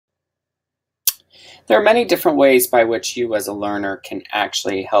There are many different ways by which you as a learner can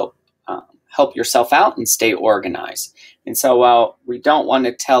actually help yourself out and stay organized. And so while we don't want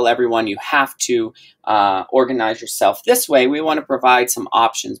to tell everyone you have to organize yourself this way, we want to provide some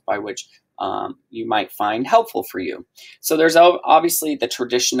options by which you might find helpful for you. So there's obviously the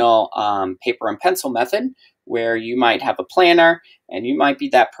traditional paper and pencil method, where you might have a planner and you might be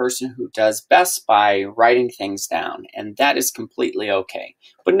that person who does best by writing things down, and that is completely okay.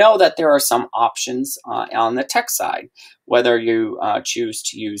 But know that there are some options on the tech side, whether you choose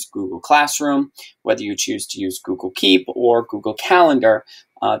to use Google Classroom, whether you choose to use Google Keep or Google Calendar.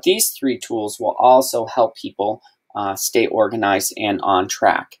 These three tools will also help people stay organized and on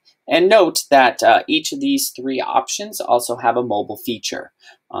track. And note that each of these three options also have a mobile feature.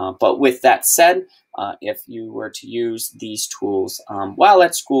 But with that said, if you were to use these tools while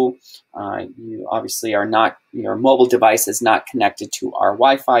at school, you obviously are not, your mobile device is not connected to our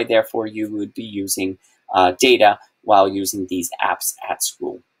Wi-Fi, therefore you would be using data while using these apps at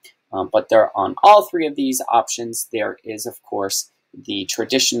school. But there, on all three of these options, there is, of course, the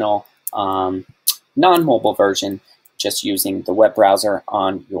traditional non-mobile version, just using the web browser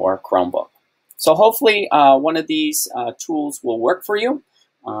on your Chromebook. So hopefully one of these tools will work for you,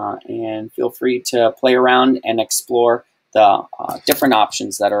 and feel free to play around and explore the different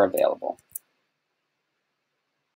options that are available.